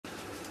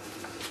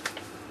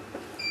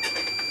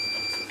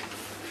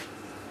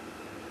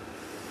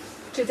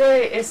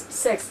Today is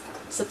 6th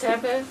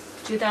September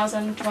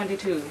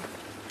 2022,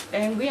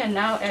 and we are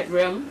now at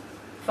room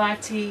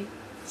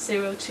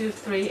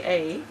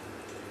 5T023A,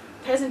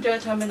 Passenger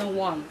Terminal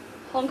 1,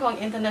 Hong Kong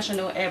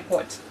International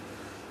Airport.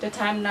 The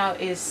time now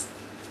is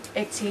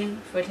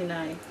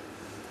 18:39.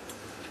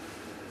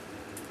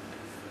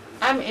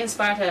 I'm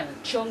Inspector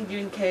Chung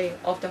Yun K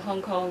of the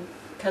Hong Kong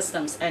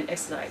Customs and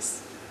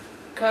Excise,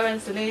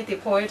 currently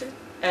deployed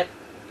at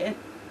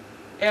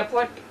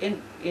Airport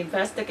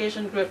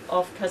Investigation Group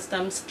of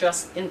Customs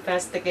Drugs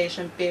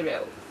Investigation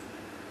Bureau.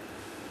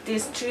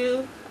 These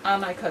two are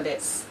my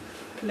colleagues.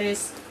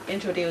 Please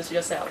introduce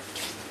yourself.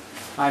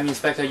 I'm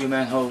Inspector Yu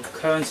Ho,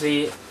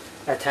 currently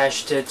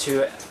attached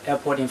to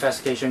Airport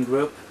Investigation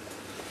Group,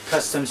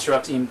 Customs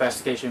Drugs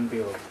Investigation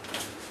Bureau.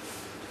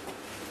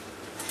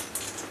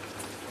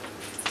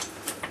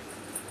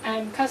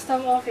 I'm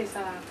Custom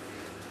Officer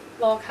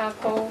Law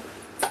Corporal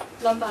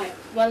number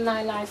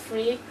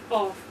 1993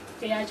 of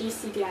AIG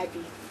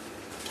CDIB.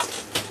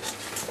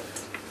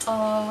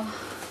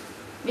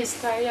 Ms.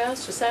 Thayer,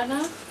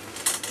 Suzana,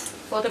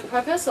 for the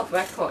purpose of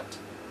record,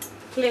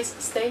 please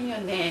state your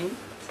name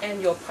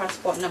and your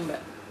passport number.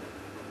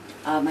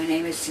 My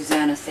name is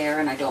Suzana Thayer,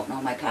 and I don't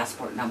know my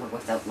passport number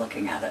without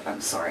looking at it.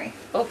 I'm sorry.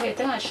 Okay,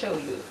 then I show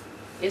you.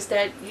 Is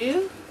that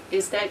you?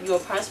 Is that your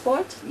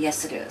passport?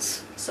 Yes, it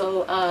is.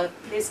 So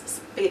please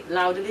speak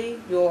loudly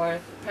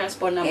your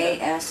passport number.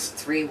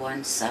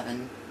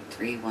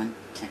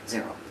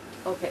 AS317310.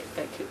 Okay,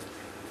 thank you.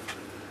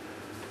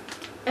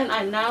 And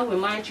I now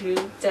remind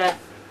you that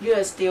you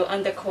are still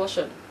under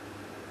caution.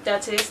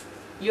 That is,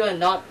 you are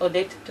not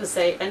allowed to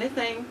say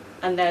anything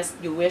unless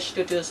you wish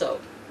to do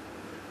so.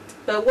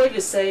 But what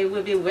you say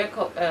will be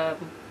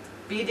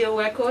video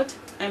record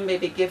and may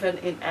be given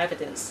in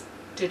evidence.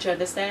 Do you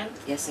understand?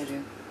 Yes, I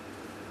do.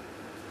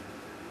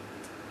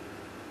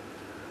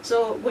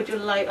 So would you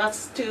like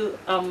us to,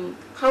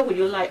 how would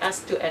you like us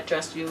to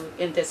address you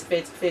in this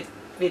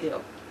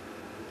video?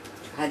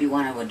 How do you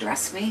want to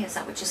address me? Is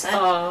that what you said?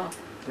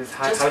 Just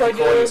call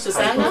you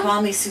Suzana?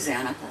 Call me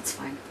Suzana, that's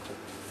fine.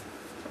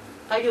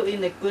 Are you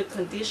in a good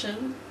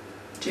condition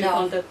to No.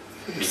 conduct?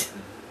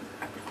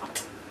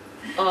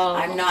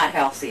 I'm not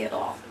healthy at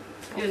all.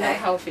 You're not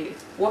healthy.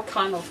 What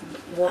kind of?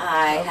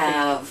 I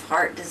have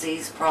heart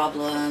disease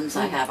problems.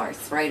 I have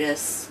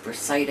arthritis,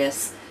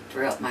 bursitis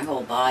throughout my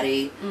whole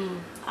body.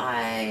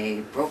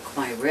 I broke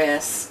my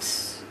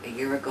wrist a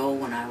year ago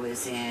when I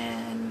was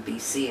in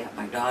BC at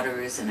my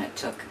daughter's, and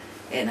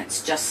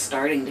it's just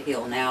starting to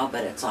heal now,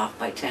 but it's off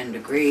by 10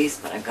 degrees.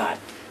 But I got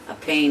a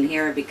pain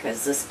here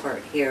because this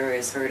part here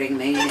is hurting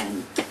me,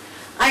 and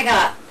I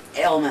got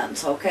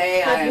ailments,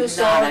 okay? Have you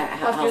saw a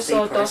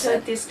doctor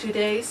person. these 2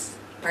 days?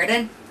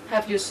 Pardon?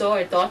 Have you saw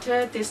a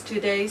doctor these 2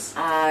 days?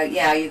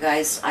 Yeah, you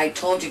guys, I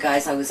told you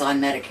guys I was on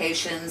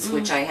medications,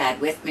 which I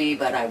had with me,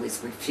 but I was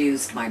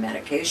refused my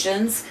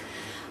medications.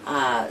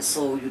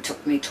 So you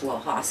took me to a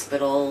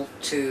hospital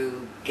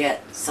to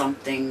get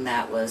something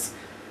that was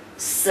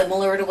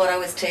similar to what I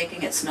was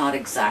taking. It's not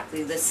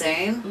exactly the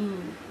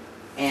same.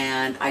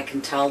 And I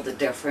can tell the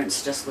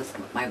difference just with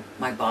my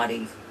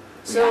body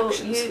reactions. So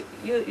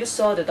you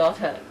saw the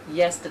doctor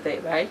yesterday,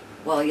 right?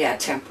 Well, yeah,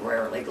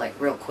 temporarily, like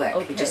real quick.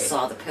 Okay. He just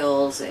saw the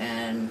pills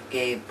and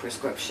gave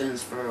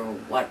prescriptions for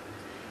what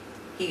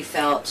he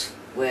felt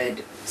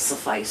would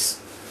suffice.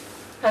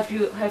 Have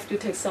you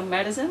take some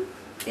medicine?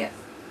 Yeah.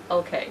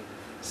 Okay.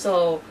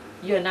 So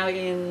you're now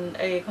in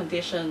a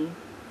condition.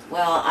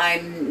 Well,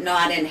 I'm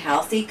not in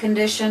healthy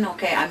condition,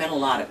 okay? I'm in a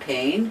lot of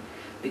pain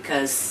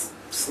because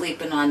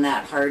sleeping on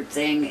that hard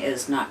thing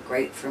is not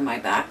great for my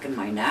back and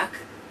my neck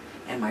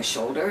and my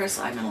shoulders.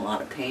 I'm in a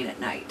lot of pain at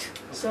night.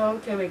 So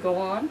can we go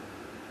on?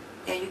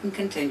 Yeah, you can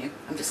continue.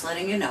 I'm just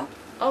letting you know.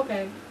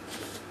 Okay.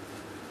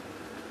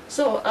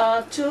 So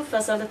to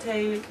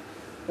facilitate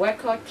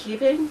record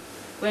keeping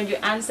when you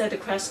answer the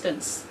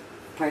questions.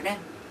 Pardon?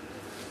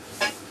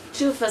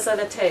 To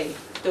facilitate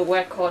the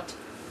record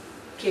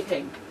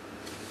keeping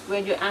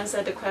when you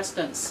answer the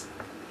questions,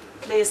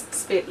 please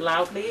speak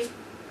loudly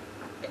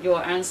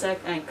your answer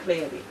and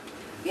clearly.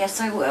 Yes,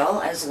 I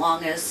will, as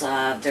long as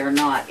they're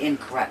not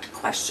incorrect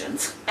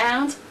questions.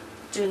 And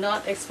do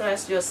not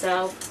express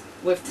yourself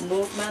with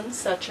movements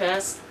such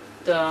as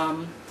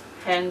the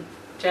hand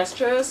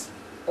gestures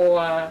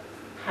or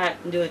head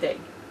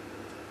nodding.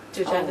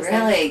 Do you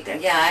understand? Really?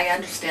 Yeah, I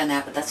understand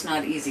that, but that's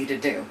not easy to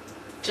do.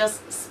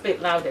 Just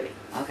speak loudly.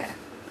 Okay.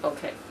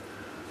 Okay.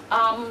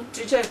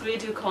 Do you agree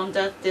to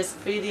conduct this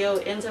video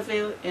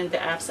interview in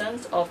the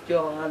absence of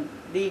your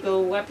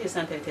legal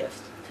representative?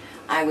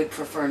 I would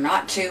prefer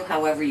not to,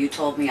 however you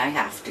told me I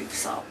have to,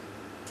 so.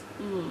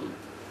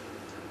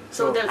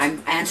 So that's,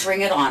 I'm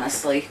answering it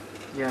honestly.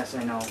 Yes,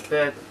 I know.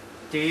 But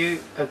do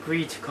you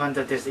agree to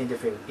conduct this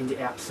interview in the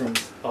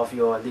absence of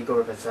your legal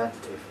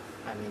representative?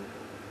 I mean,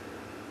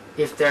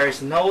 if there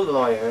is no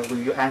lawyer, will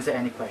you answer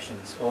any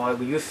questions, or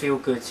will you feel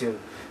good to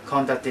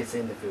conduct this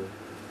interview?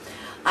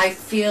 I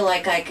feel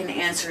like I can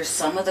answer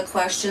some of the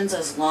questions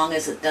as long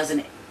as it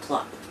doesn't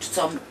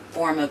some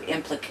form of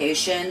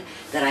implication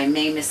that I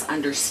may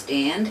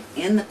misunderstand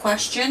in the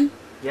question.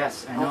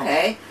 Yes, I know.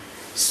 Okay?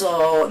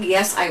 So,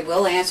 yes, I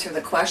will answer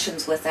the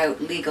questions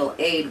without legal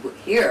aid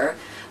here,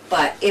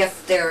 but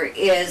if there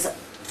is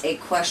a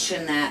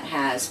question that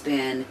has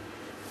been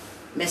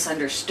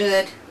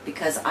misunderstood,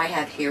 because I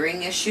have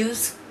hearing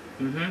issues,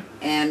 Mm-hmm.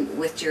 and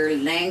with your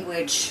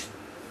language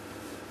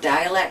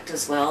dialect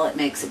as well, it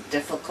makes it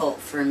difficult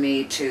for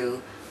me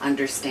to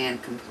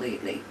understand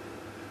completely.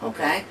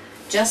 Okay?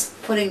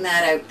 Just putting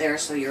that out there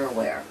so you're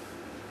aware.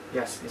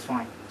 Yes, it's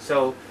fine.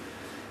 So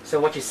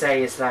what you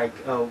say is like,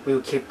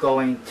 we'll keep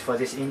going for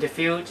this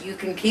interview. You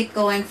can keep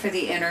going for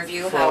the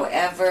interview, For-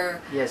 however,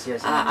 Yes,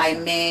 yes. I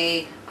understand.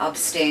 may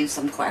abstain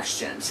some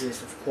questions.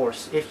 Yes, of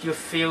course. If you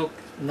feel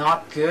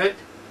not good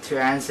to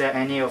answer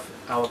any of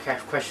our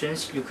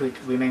questions, you could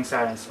remain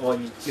silent, or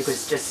you could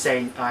just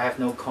say, I have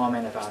no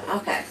comment about it.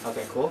 Okay,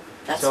 Okay, cool.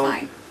 that's So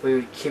fine. we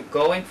will keep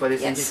going for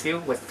this Yes. interview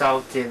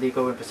without the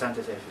legal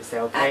representative. Is that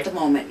okay? At the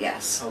moment,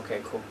 yes.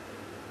 Okay, cool.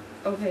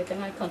 Okay,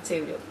 then I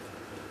continue.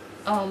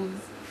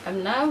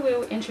 And now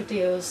we'll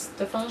introduce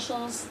the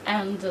functions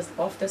and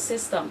of the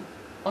system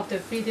of the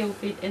video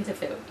feed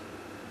interview.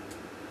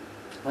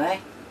 What?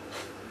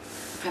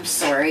 I'm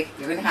sorry,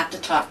 you're gonna have to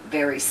talk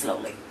very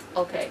slowly.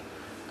 Okay,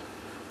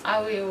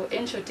 I will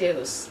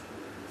introduce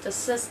the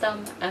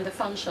system and the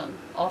function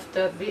of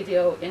the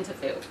video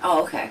interview.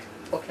 Oh, okay.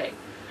 Okay,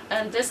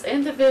 and this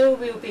interview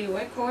will be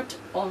recorded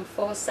on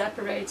 4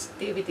 separate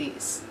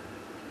DVDs.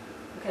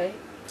 Okay,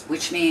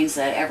 Which means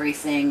that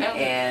everything Oh.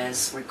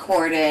 is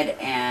recorded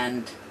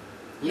and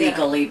Yeah.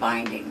 legally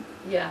binding.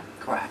 yeah,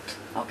 Correct.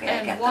 Okay, I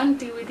and get one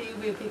DVD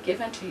will be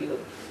given to you,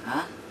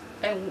 that.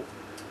 Huh?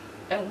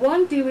 and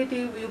one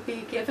DVD will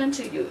be given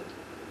to you.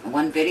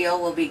 One video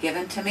will be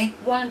given to me?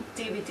 One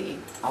DVD.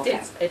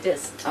 Okay. It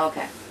is.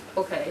 Okay.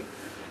 Okay.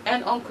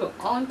 And on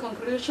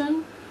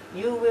conclusion,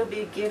 you will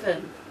be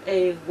given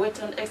a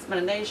written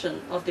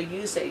explanation of the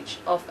usage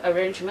of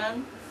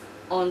arrangement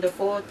on the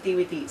 4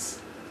 DVDs.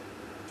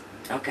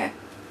 Okay.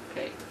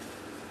 Okay.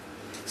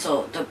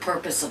 So the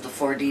purpose of the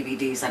 4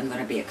 DVDs I'm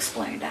gonna be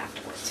explained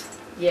afterwards.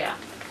 Yeah,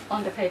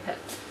 on the paper.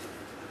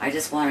 I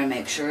just wanna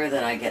make sure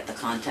that I get the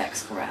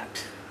context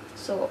correct.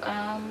 So,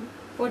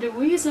 for the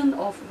reason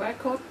of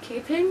record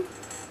keeping,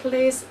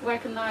 please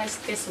recognize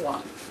this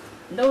one.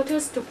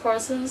 Notice to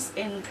persons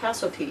in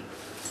custody,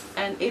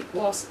 and it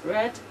was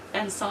read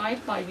and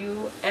signed by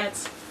you at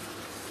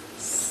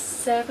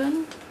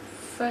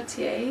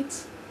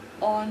 7:38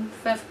 on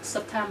 5th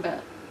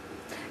September.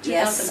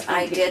 Yes,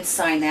 I 2020. did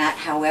sign that,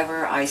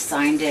 however, I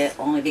signed it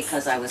only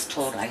because I was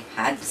told I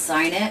had to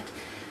sign it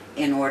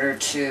in order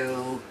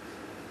to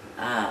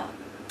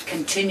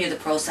continue the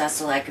process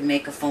so I could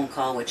make a phone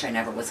call, which I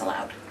never was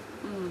allowed.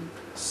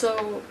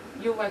 So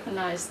you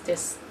recognize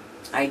this.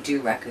 I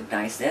do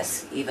recognize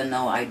this, even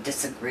though I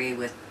disagree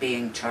with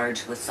being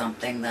charged with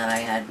something that I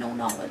had no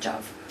knowledge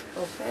of.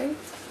 Okay.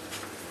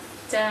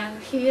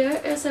 Then here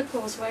is a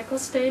post-record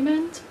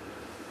statement.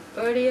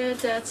 Earlier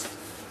that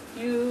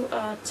you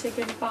are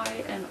taken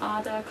by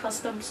another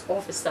customs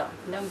officer,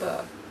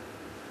 number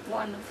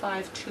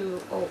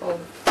 15200.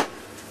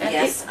 And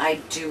Yes, I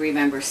do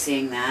remember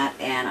seeing that,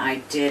 and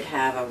I did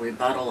have a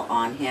rebuttal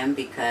on him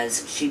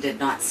because she did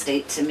not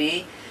state to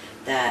me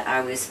that I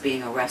was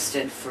being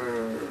arrested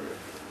for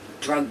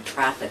drug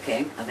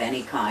trafficking of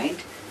any kind,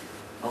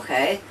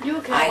 okay? You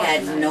can I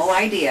had recognize. no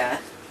idea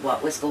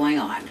what was going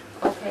on,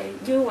 Okay,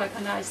 you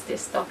recognize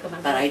this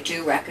document. but I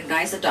do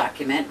recognize the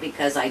document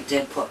because I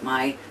did put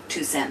my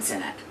 2 cents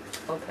in it,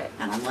 Okay.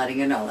 and I'm letting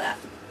you know that.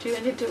 Do you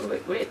need to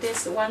read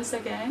this once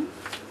again?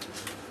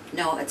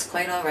 No, it's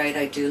quite all right,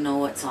 I do know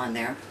what's on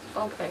there.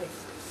 Okay.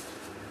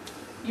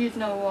 You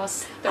know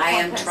what's the I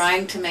am contents.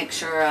 trying to make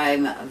sure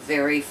I'm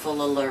very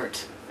full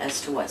alert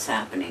as to what's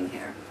happening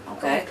here,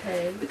 okay?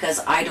 Okay.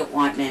 Because I don't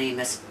want any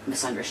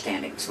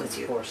misunderstandings with Of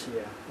you. course,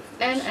 yeah.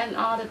 And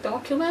another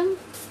document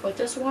for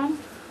this one,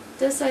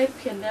 this is a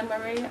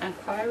preliminary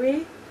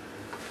inquiry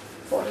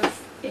for the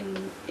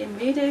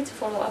immediate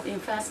follow-up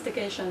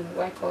investigation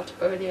record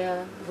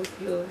earlier with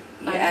you.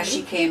 Yeah,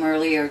 she came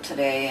earlier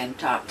today and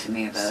talked to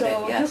me about So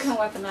it, you yes. can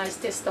recognize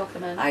this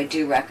document. I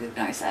do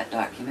recognize that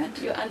document.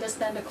 You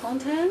understand the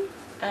content,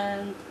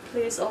 and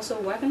please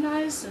also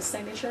recognize the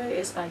signature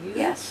is by you.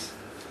 Yes.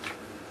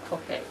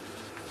 Okay.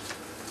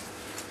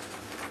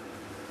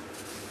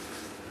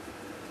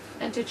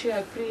 And did you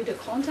agree the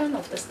content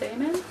of the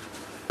statement?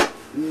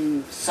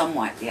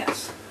 Somewhat,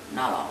 yes.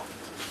 Not all.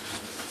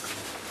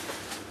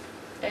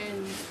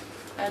 And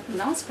at the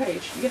last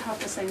page, you have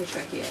the signature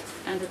here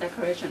and the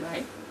declaration,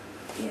 right?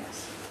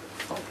 Yes.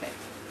 Okay.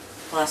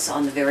 Plus,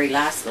 on the very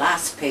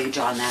last page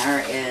on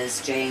there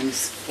is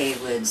James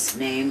Haywood's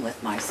name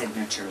with my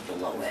signature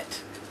below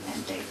it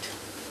and date.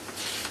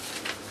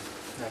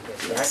 Like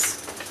this, Yes.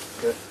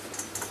 right? Good.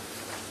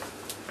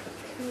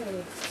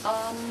 Okay.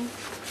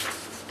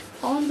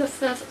 On the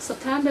 5th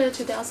September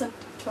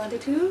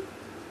 2022,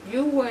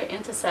 you were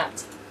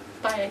intercepted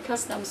by a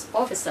customs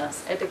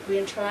officers at the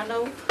Green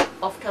Terminal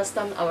of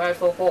Customs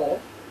Arrival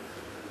Hall.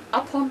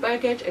 Upon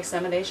baggage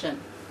examination,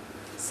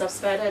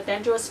 suspected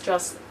dangerous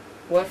drugs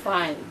were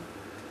found.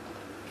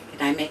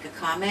 Can I make a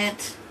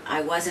comment?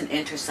 I wasn't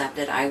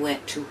intercepted. I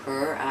went to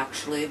her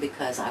actually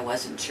because I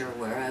wasn't sure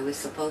where I was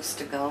supposed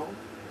to go.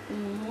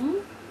 Mm-hmm.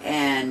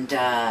 And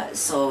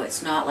so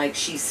it's not like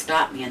she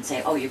stopped me and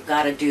say, "Oh, you've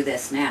got to do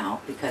this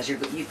now because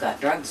you've got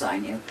drugs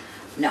on you."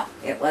 No,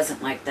 it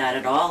wasn't like that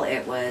at all.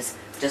 It was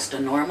just a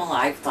normal,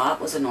 I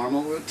thought was a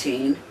normal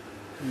routine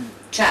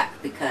check,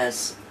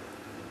 because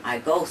I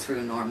go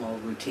through normal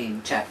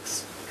routine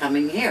checks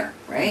coming here,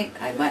 right?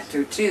 I went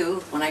through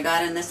 2 when I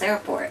got in this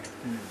airport.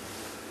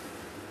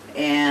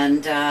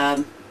 And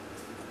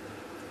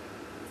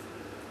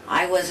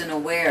I wasn't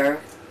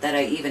aware that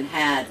I even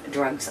had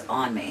drugs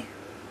on me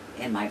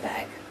in my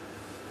bag.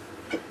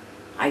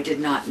 I did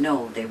not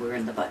know they were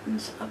in the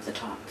buttons of the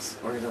tops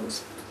or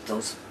those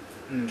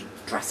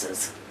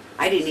dresses.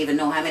 I didn't even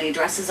know how many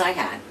dresses I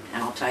had,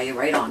 and I'll tell you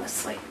right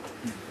honestly.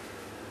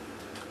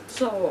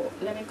 So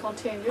let me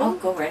continue. Oh,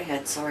 go right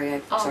ahead.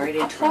 Sorry to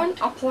interrupt.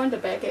 Upon the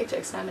baggage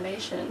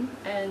examination,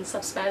 and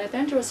suspected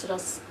dangerous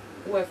drugs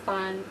were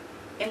found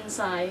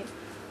inside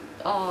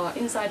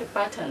the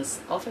buttons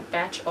of a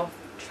batch of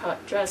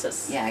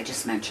dresses. Yeah, I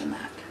just mentioned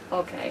that.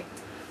 Okay.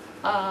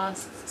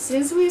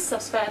 Since we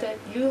suspected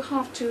you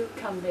have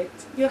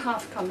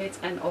commit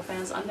an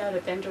offense under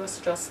the dangerous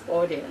drugs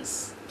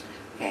ordinance.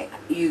 Okay,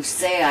 you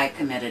say I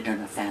committed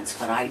an offense,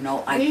 but I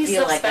We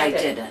feel like I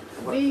suspected.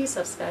 didn't. We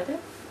suspected.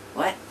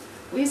 What?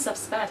 We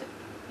suspected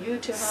you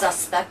to have.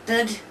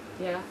 Suspected?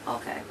 Yeah.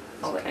 Okay,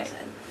 that's what I Okay.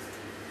 said.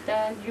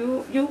 Then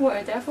you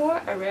were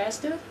therefore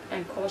arrested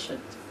and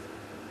cautioned.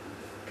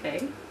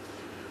 Okay.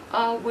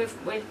 With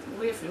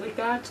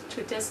regard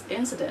to this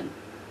incident,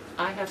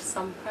 I have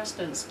some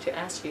questions to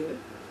ask you.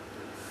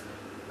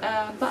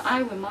 But I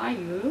remind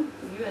you,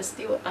 you are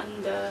still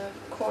under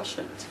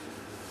cautioned.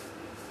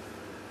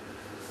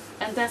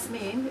 And that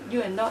means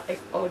you are not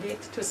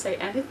ordered to say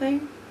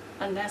anything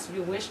unless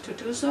you wish to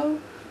do so,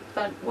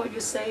 but what you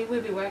say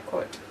will be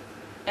recorded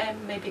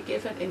and may be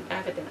given in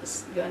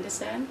evidence. You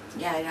understand?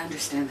 Yeah, I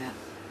understand that.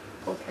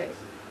 Okay.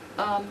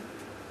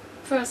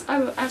 First, I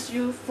will ask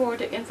you for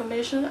the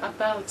information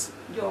about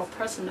your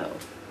personal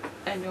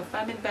and your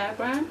family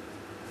background.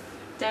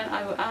 Then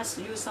I will ask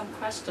you some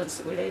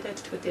questions related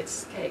to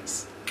this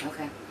case.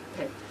 Okay.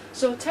 Okay.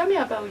 So tell me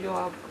about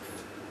your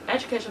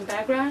education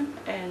background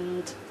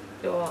and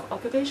your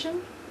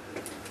occupation.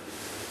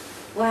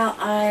 Well,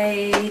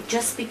 I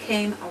just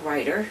became a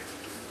writer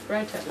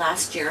Writer.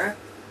 last year.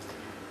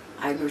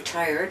 I'm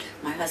retired.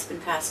 My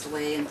husband passed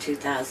away in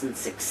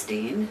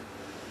 2016.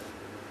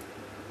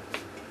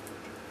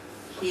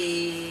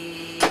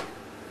 He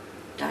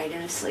died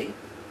in his sleep.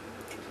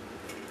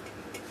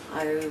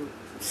 I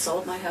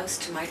sold my house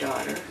to my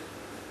daughter,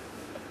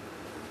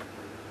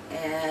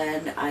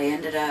 and I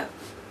ended up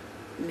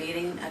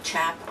meeting a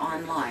chap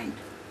online,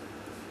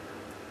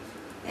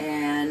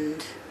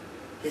 and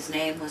his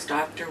name was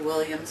Dr.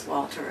 Williams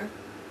Walter,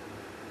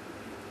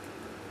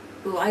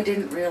 who I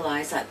didn't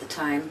realize at the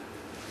time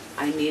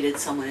I needed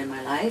someone in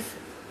my life.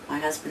 My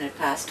husband had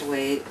passed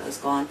away. I was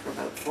gone for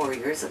about 4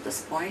 years at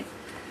this point.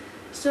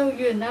 So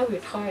you are now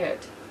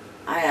retired.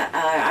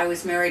 I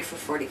was married for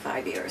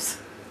 45 years.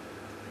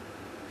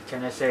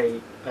 Can I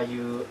say, are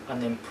you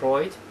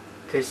unemployed?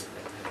 Because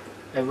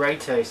a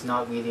writer is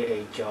not really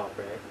a job,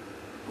 right?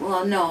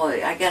 Well, no,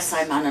 I guess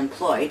I'm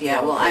unemployed.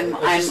 Yeah, well,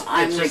 Okay.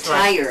 I'm It's just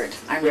retired.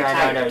 I'm Yeah,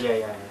 retired. no,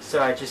 yeah.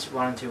 So I just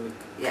wanted to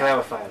Yeah.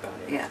 clarify about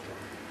it. Yeah.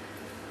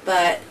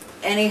 But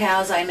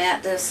anyhows, I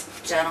met this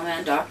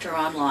gentleman, doctor,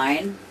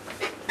 online.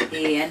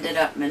 He ended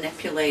up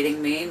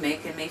manipulating me,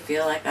 making me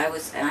feel like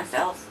and I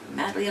fell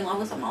madly in love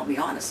with him, I'll be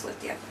honest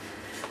with you.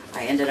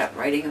 I ended up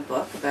writing a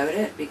book about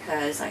it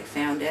because I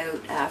found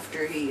out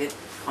after he had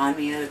conned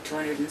me out of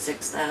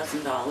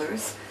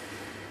 $206,000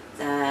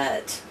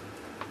 that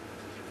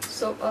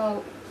So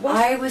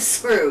I was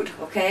screwed,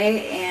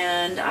 okay?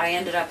 And I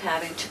ended up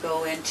having to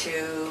go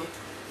into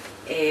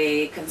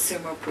a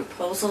consumer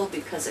proposal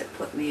because it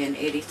put me in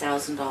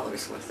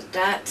 $80,000 worth of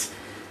debt.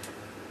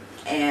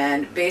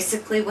 And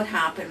basically what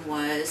happened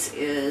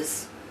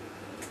is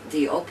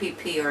the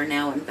OPP are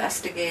now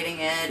investigating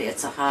it.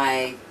 It's a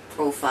high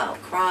profile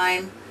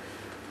crime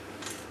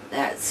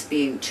that's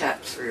being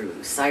checked through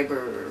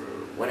cyber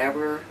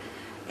whatever.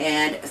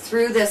 And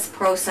through this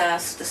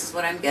process, this is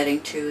what I'm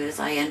getting to, is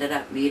I ended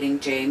up meeting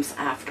James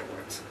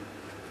afterwards.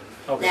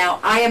 Okay. Now,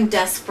 I am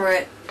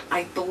desperate.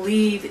 I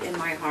believe in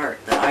my heart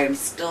that I am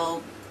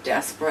still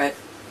desperate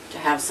to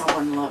have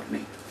someone love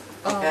me.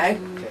 Okay?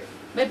 Okay.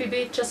 maybe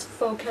we just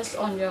focus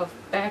on your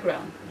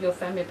background, your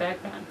family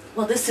background.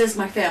 Well, this is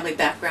my family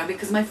background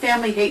because my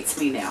family hates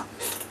me now.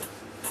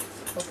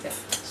 Okay.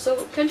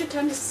 So can you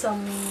tell me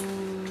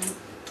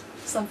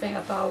something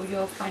about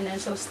your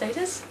financial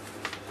status?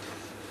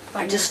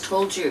 I just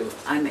told you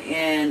I'm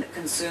in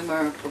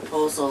consumer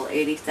proposal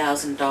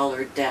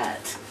 $80,000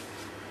 debt,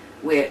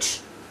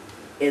 which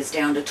is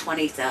down to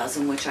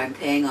 $20,000, which I'm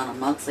paying on a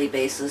monthly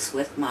basis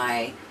with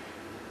my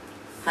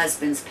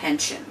husband's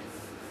pension.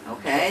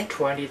 Okay?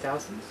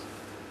 20,000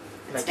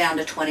 It's down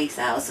to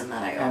 $20,000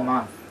 that I owe. a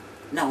month.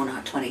 No,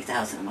 not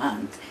 $20,000 a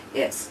month.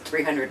 It's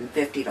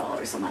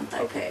 $350 a month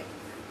I pay.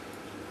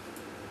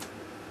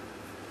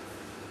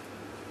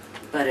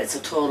 but it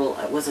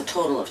was a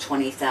total of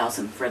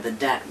 20,000 for the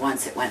debt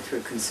once it went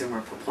through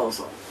consumer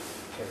proposal.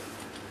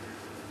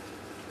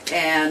 Okay.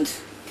 And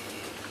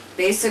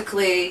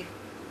basically,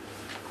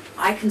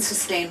 I can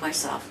sustain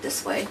myself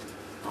this way,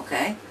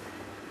 okay?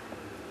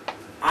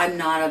 I'm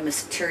not a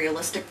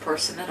materialistic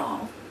person at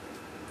all.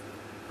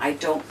 I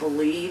don't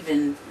believe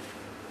in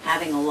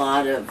having a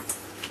lot of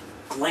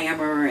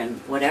glamour and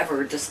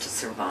whatever just to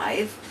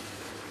survive.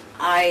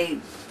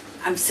 I'm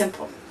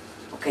simple,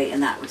 okay, in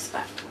that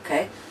respect,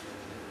 okay?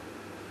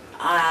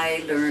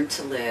 I learned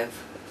to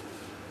live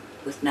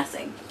with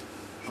nothing,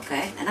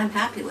 okay? And I'm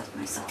happy with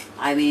myself.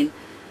 I mean,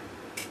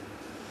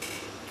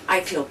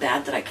 I feel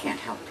bad that I can't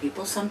help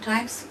people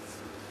sometimes,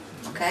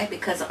 okay?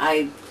 Because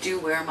I do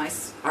wear my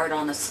heart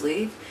on a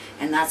sleeve,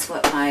 and that's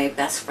what my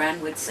best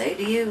friend would say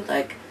to you,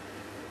 like,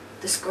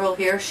 this girl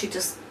here, she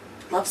just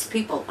loves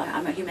people.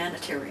 I'm a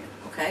humanitarian,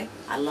 okay?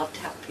 I love to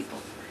help people.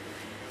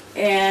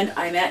 And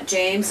I met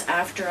James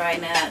after I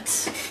met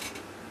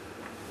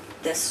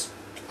this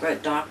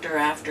great doctor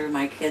after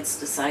my kids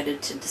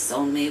decided to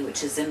disown me,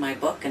 which is in my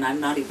book, and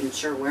I'm not even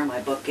sure where my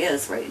book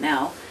is right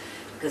now,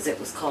 because it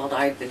was called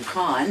I've Been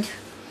Conned,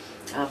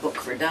 a book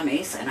for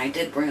dummies, and I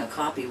did bring a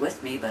copy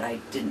with me, but I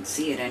didn't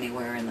see it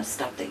anywhere in the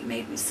stuff that you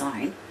made me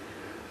sign.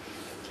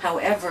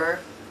 However,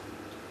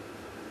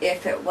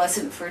 if it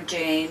wasn't for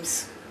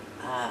James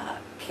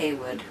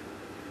Kaywood,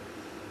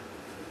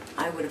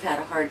 I would have had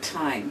a hard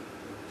time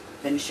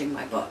finishing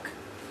my book.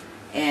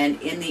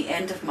 And in the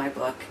end of my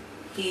book,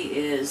 he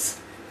is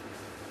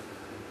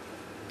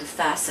the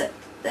facet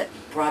that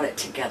brought it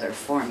together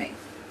for me.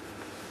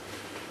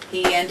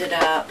 He ended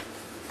up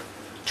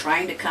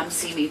trying to come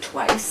see me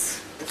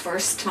twice. The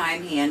first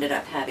time he ended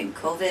up having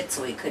COVID,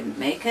 so he couldn't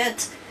make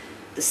it.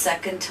 The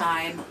second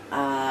time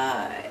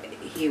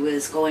he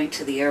was going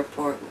to the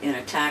airport in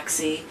a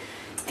taxi,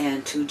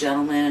 and two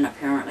gentlemen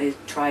apparently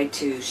tried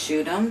to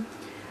shoot him.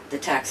 The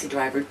taxi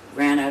driver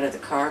ran out of the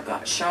car,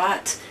 got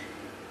shot.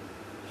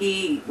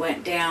 He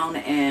went down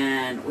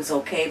and was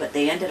okay, but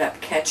they ended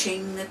up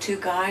catching the two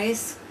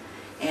guys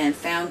and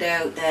found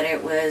out that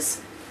it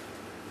was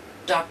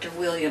Dr.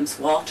 Williams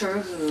Walter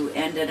who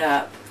ended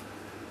up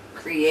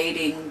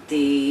creating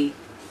the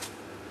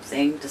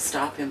thing to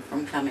stop him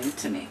from coming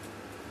to me.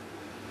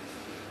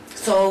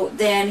 So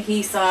then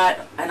he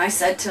thought, and I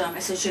said to him, I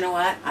said, you know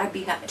what, I'd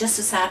be just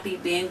as happy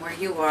being where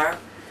you are,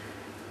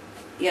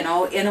 you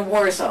know, in a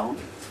war zone,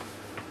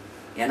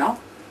 you know.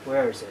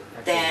 Where is it?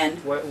 Actually? Then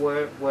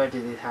where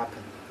did it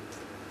happen?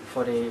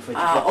 For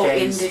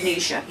James?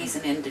 Indonesia. He's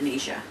in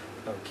Indonesia.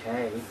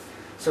 Okay.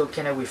 So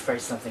can I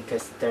rephrase something,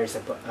 because there's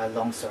a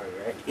long story,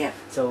 right? Yeah.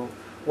 So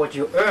what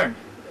you earn,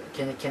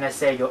 can I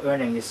say your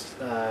earning is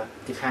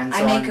depends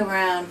on? I make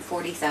around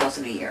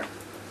 40,000 a year.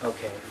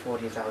 Okay,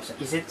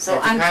 40,000. Is it? So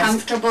I'm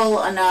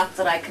comfortable enough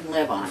that I can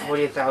live on it.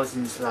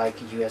 40,000 is like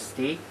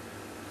USD?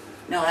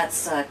 No,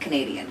 that's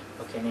Canadian.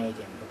 Oh,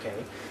 Canadian.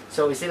 Okay.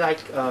 So is it like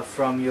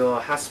from your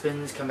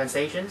husband's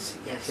compensations?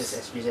 Yes. Just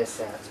as you just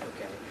said.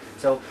 Okay.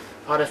 So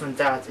other than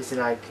that, is it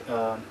like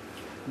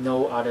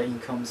no other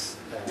incomes?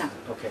 No.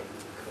 Okay.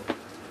 Cool.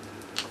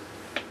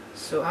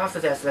 So after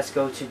that, let's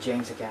go to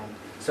James again.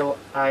 So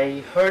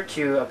I heard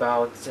you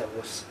about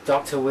was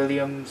Dr.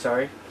 William.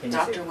 Sorry.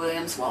 Dr.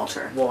 Williams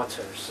Walter.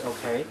 Waters.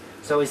 Okay.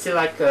 So is it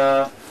like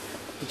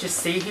did you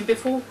see him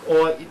before,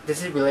 or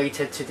is it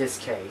related to this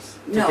case?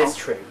 To No. this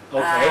trip?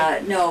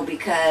 Okay. No,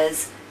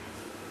 because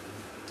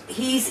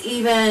he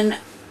even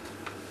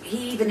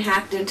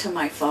hacked into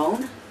my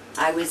phone.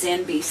 I was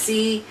in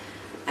BC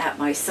at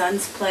my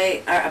son's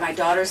place, or at my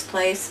daughter's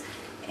place,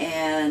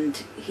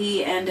 and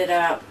he ended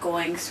up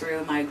going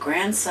through my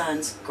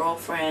grandson's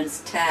girlfriend's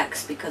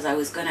text because I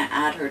was going to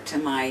add her to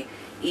my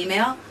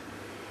email,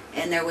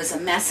 and there was a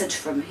message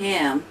from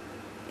him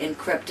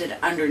encrypted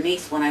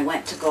underneath. When I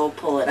went to go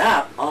pull it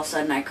up, all of a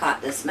sudden I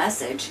caught this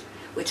message,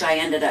 which I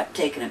ended up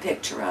taking a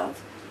picture of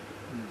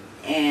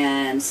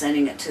and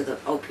sending it to the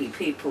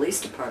OPP police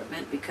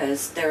department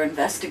because they're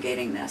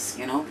investigating this,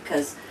 you know,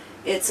 because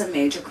it's a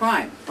major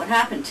crime, what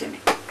happened to me.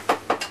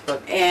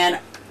 And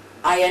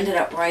I ended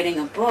up writing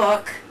a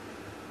book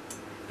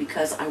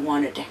because I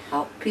wanted to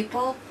help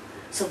people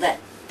so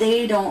that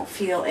they don't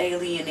feel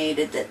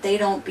alienated, that they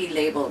don't be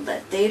labeled,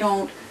 that they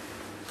don't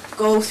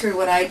go through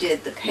what I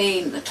did, the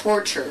pain, the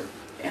torture,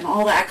 and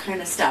all that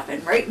kind of stuff.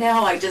 And right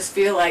now I just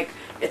feel like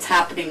it's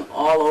happening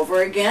all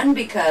over again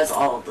because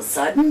all of a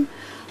sudden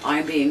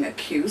I'm being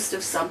accused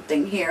of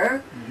something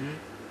here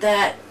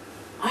that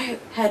I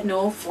had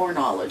no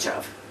foreknowledge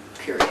of,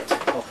 period.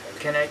 Okay.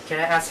 Can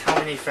I ask how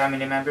many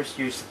family members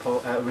you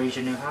support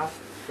originally have?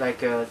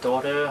 Like a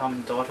daughter, how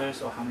many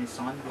daughters, or how many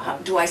sons you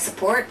have? Do I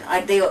support?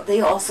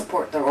 They all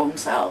support their own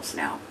selves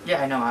now.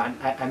 Yeah, I know.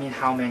 I mean,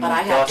 how many? But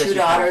I have two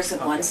daughters and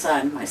okay. one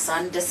son. My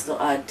son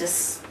what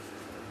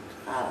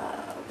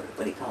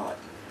do you call it?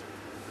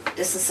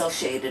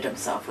 Disassociated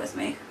himself with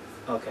me.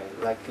 Okay,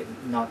 like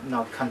not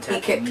contacting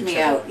He kicked each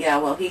me other. out. Yeah,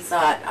 well, he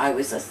thought I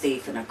was a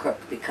thief and a crook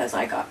because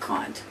I got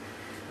conned,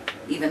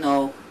 even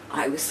though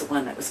I was the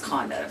one that was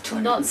conned out of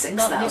 $206,000.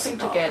 Not living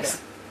together.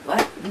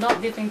 What?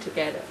 Not living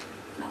together.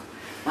 No.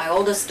 My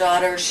oldest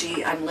daughter,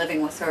 I'm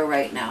living with her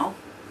right now.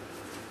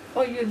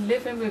 Oh, you're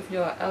living with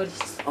your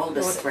Oldest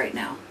daughter? right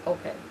now.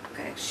 Okay.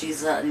 Okay,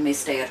 she's letting me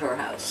stay at her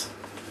house.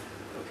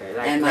 Okay.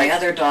 And my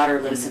other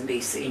daughter lives in in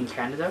BC.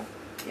 Canada.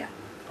 Yeah.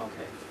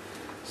 Okay.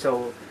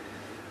 So,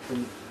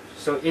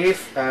 so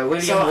if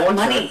William So Water.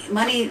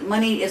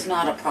 money is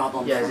not a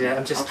problem Yes, for me. yeah,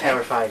 I'm just okay?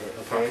 clarifying it.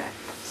 Okay. Okay.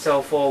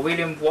 So for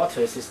William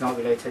Waters, it's not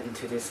related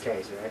into this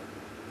case, right?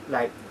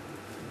 Like,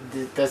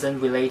 doesn't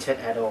relate it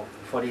at all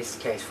for this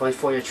case,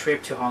 for your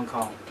trip to Hong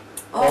Kong.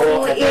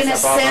 Oh, Or in a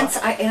Addis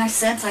Ababa.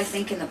 sense, I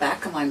think in the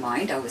back of my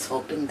mind, I was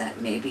hoping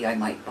that maybe I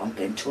might bump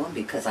into him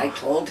because I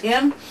told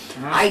him,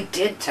 I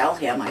did tell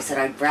him, I said,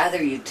 I'd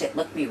rather you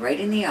look me right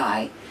in the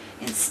eye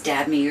and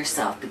stab me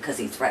yourself because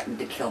he threatened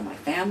to kill my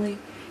family,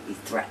 he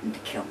threatened to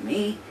kill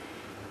me,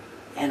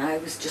 and I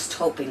was just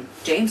hoping,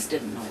 James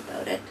didn't know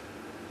about it,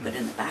 but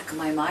in the back of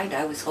my mind,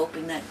 I was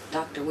hoping that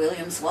Dr.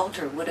 Williams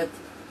Walter would have,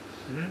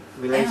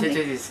 Related Family.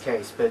 to this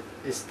case, but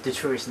the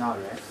truth is not,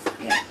 right?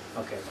 yeah.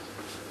 Okay.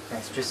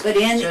 Thanks. Just But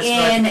just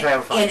like to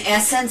clarify. in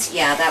essence,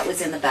 yeah, that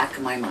was in the back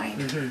of my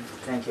mind.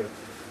 Thank you.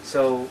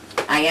 So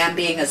I am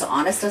being as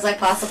honest as I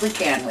possibly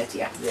can with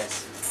you.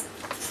 yes.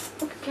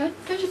 Okay,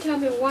 can you tell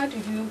me why do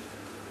you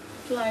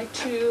fly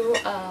to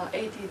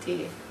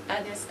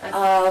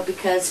ADD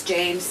Because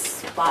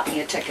James bought me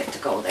a ticket to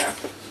go there.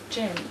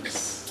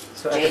 James?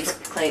 So James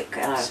Clay.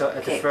 so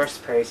at the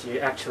first place,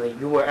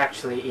 you were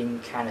actually in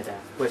Canada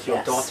with your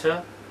Yes.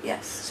 daughter.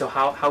 Yes. So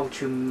how would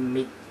you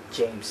meet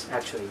James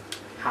actually?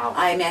 How?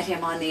 I met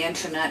him on the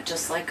internet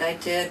just like I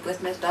did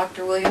with Miss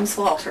Dr. Williams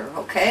Walter,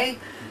 okay?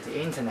 The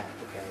internet.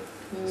 Okay.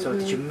 So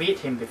did you meet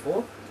him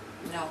before?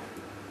 No.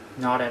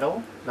 Not at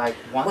all. Like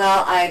once.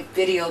 Well, I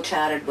video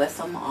chatted with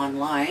him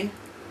online.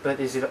 But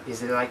is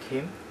it like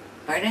him?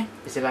 Pardon?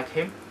 Is it like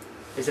him?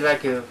 Is it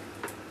like a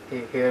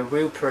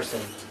real person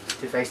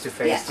to face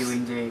Yes.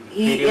 doing the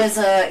He video?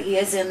 he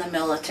is in the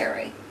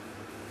military.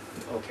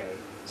 Okay.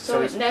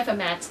 So it's, never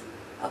met?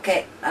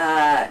 Okay,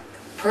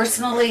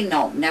 personally,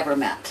 no, never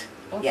met.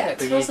 Okay, Yeah.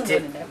 but personally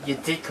never you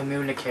met. did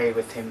communicate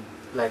with him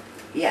like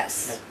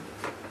Yes.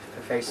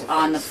 face to face.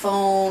 On the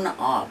phone,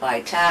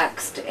 by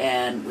text,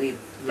 and we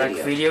Like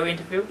videoed. video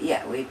interview?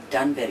 Yeah, we've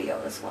done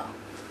video as well.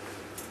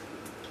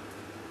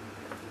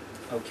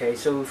 Okay,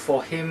 so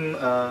for him,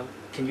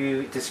 can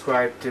you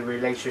describe the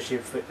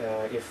relationship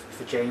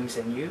for James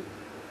and you,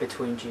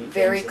 between James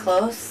Very and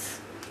close.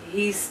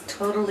 He's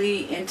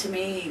totally into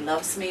me. He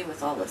loves me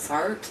with all his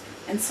heart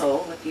and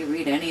soul. If you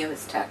read any of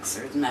his texts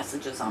or his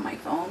messages on my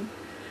phone,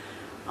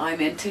 I'm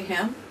into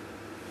him.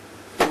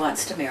 He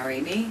wants to marry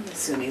me as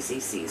soon as he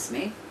sees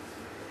me.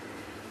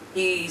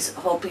 He's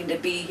hoping to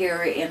be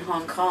here in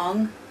Hong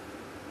Kong.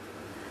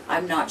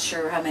 I'm not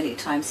sure how many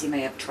times he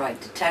may have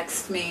tried to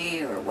text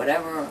me or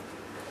whatever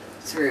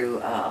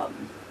through,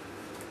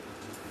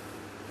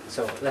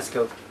 So let's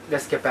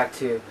get back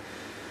to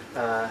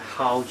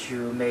how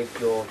you make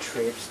your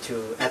trips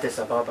to Addis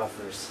Ababa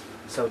first.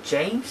 So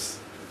James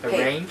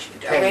arranged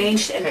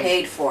and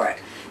paid for it.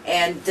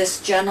 And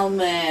this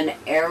gentleman,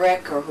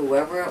 Eric or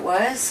whoever it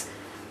was,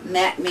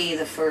 met me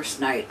the first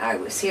night I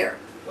was here.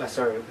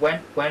 Sorry,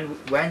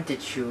 when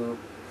did you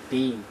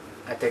be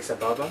at Addis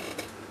Ababa?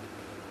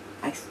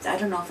 I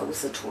don't know if it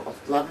was the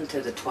 11th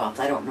to the 12th.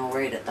 I don't know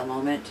right at the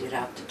moment. You'd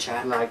have to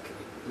check.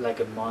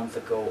 Like a month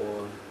ago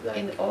or like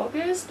In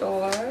August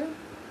or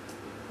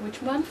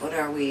which month? What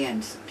are we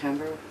in?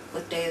 September?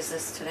 What day is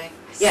this today?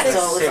 Yeah, Sixth. so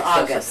it was 6th of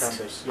August.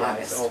 September. Yeah,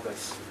 it's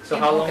August. So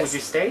In how long August. would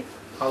you stay?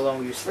 How long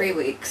would you stay?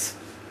 3 weeks.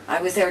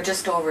 I was there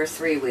just over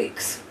 3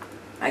 weeks.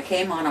 I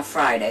came on a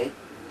Friday.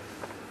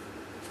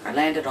 I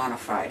landed on a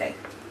Friday.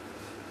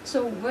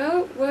 So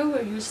where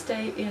will you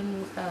stay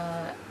in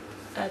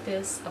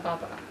Addis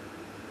Ababa?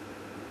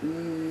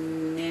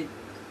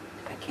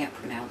 I can't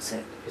pronounce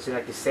it. Is it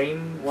like the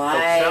same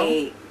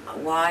hotel?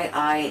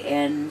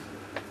 Y-I-N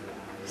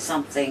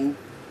something.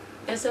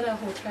 Is it a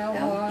hotel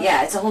or?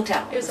 Yeah, it's a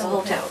hotel. It's a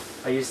hotel.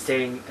 Are you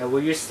staying? Were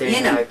you staying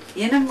Yinam. like?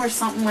 Yinam or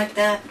something like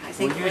that, I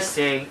think. Were you it was.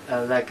 staying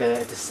like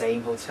at the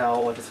same hotel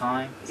all the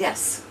time?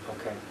 Yes.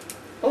 Okay.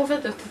 Over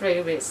the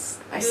 3 weeks.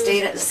 I you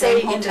stayed at the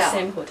stay same in the hotel.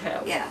 same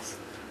hotel. Yes.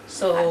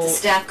 So The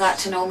staff got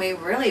to know me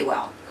really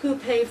well. who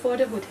paid for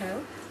the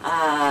hotel?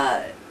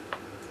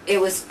 It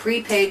was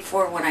prepaid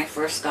for when I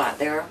first got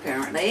there,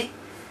 apparently.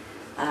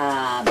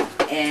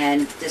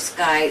 And this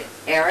guy,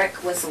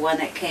 Eric, was the one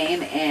that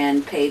came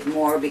and paid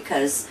more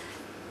because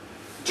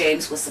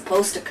James was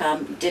supposed to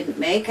come, didn't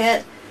make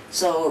it.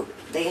 So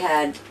they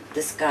had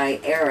this guy,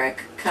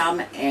 Eric,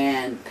 come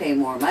and pay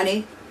more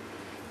money.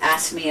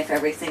 Asked me if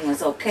everything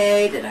was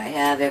okay, did I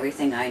have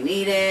everything I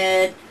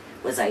needed,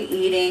 was I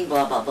eating,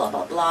 blah, blah, blah,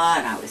 blah, blah,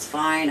 and I was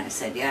fine. I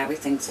said, yeah,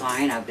 everything's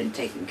fine, I've been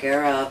taken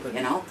care of,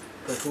 you know.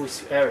 But who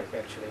is Eric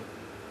actually?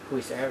 Who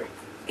is Eric?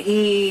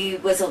 He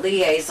was a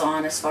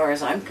liaison, as far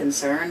as I'm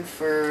concerned,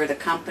 for the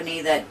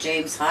company that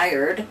James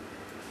hired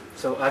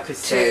So I could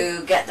say.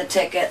 to get the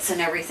tickets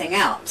and everything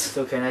else.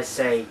 So can I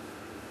say,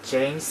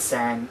 James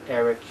sent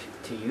Eric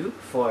to you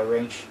for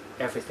arrange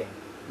everything,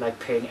 like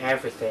paying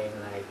everything,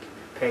 like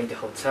paying the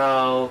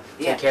hotel,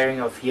 Yeah. take caring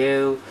of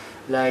you,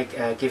 like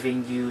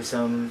giving you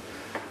some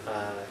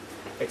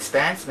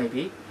expense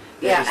maybe?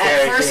 Yeah, Is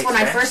there at a first, when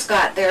I expense? first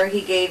got there,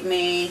 he gave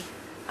me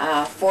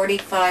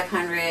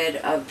 4,500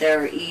 of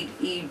their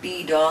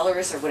EB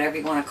dollars, or whatever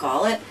you want to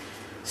call it,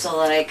 so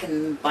that I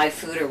can buy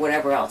food or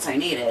whatever else I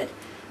needed,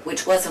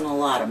 which wasn't a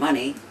lot of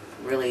money,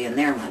 really, in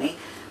their money,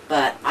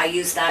 but I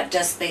used that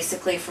just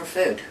basically for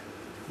food,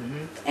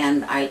 Mm-hmm. and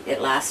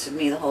it lasted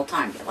me the whole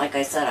time. Like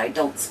I said, I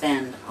don't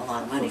spend a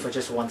lot of money. For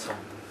just one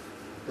time?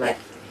 Like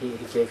he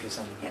gave you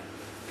some? Yeah.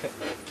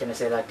 Can I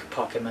say like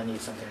pocket money or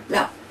something like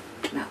No,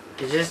 that? no.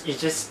 You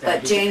just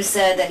But James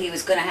said that he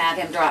was going to have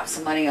him drop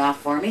some money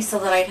off for me so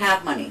that I'd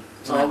have money,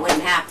 so I Oh.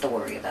 wouldn't have to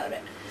worry about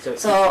it. So,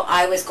 So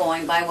I was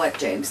going by what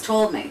James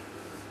told me.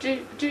 Do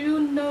you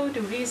know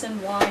the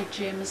reason why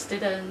James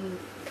didn't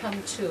come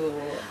to?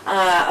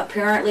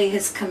 Apparently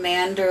his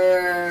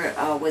commander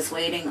was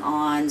waiting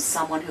on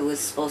someone who was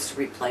supposed to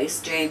replace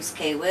James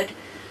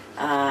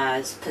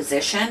Kaywood's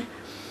position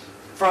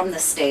from the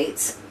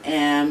States,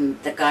 and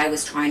the guy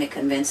was trying to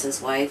convince his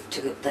wife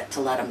to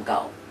let him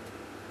go.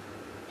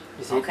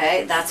 is he, Okay,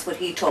 that's what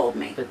he told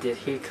me. But did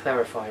he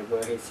clarify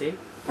where is he?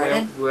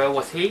 Pardon? Where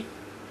was he?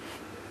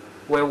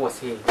 Where was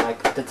he? Like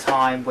the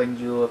time when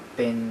you've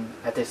been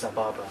at Addis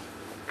Ababa?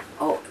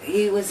 Oh,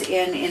 he was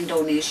in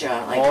Indonesia.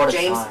 All Like the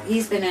James, time.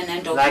 he's been in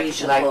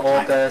Indonesia Like the whole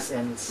time. August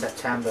and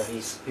September,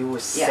 he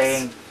was Yes.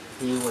 saying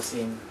he was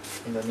in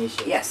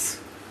Indonesia. Yes,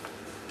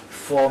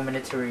 For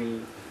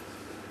military.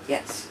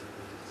 yes,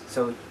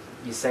 So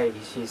you say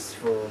he's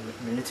for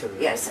military.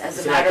 yes. right? As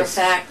Is a it like matter of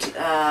fact,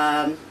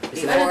 is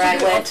it before I Military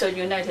of went, the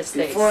United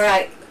States.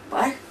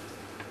 what?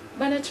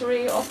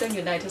 Military of the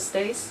United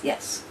States.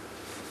 Yes.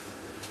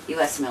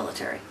 U.S.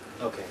 military.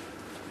 Okay.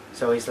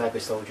 So he's like a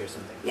soldier or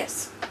something.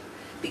 Yes.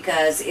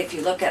 Because if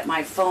you look at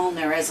my phone,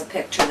 there is a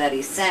picture that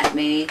he sent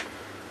me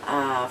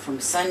from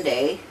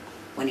Sunday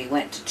when he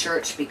went to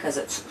church, because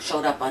it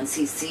showed up on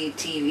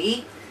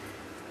CCTV.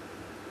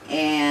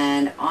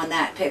 And on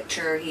that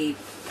picture, he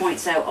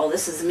points out, oh,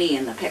 this is me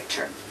in the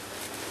picture.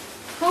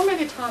 How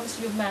many times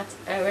you met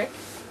Eric?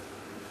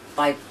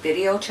 By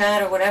video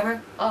chat or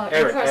whatever.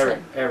 In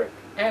person.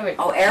 Eric.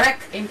 Oh, Eric?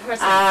 In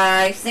person.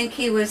 I think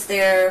he was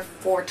there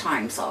 4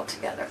 times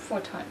altogether. 4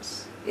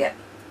 times. Yeah.